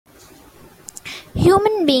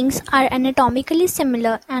Human beings are anatomically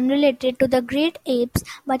similar and related to the great apes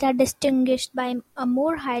but are distinguished by a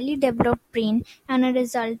more highly developed brain and a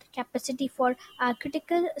result capacity for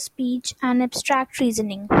critical speech and abstract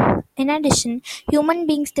reasoning. In addition, human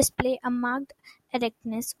beings display a marked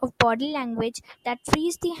erectness of body language that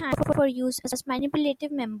frees the hand for use as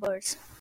manipulative members.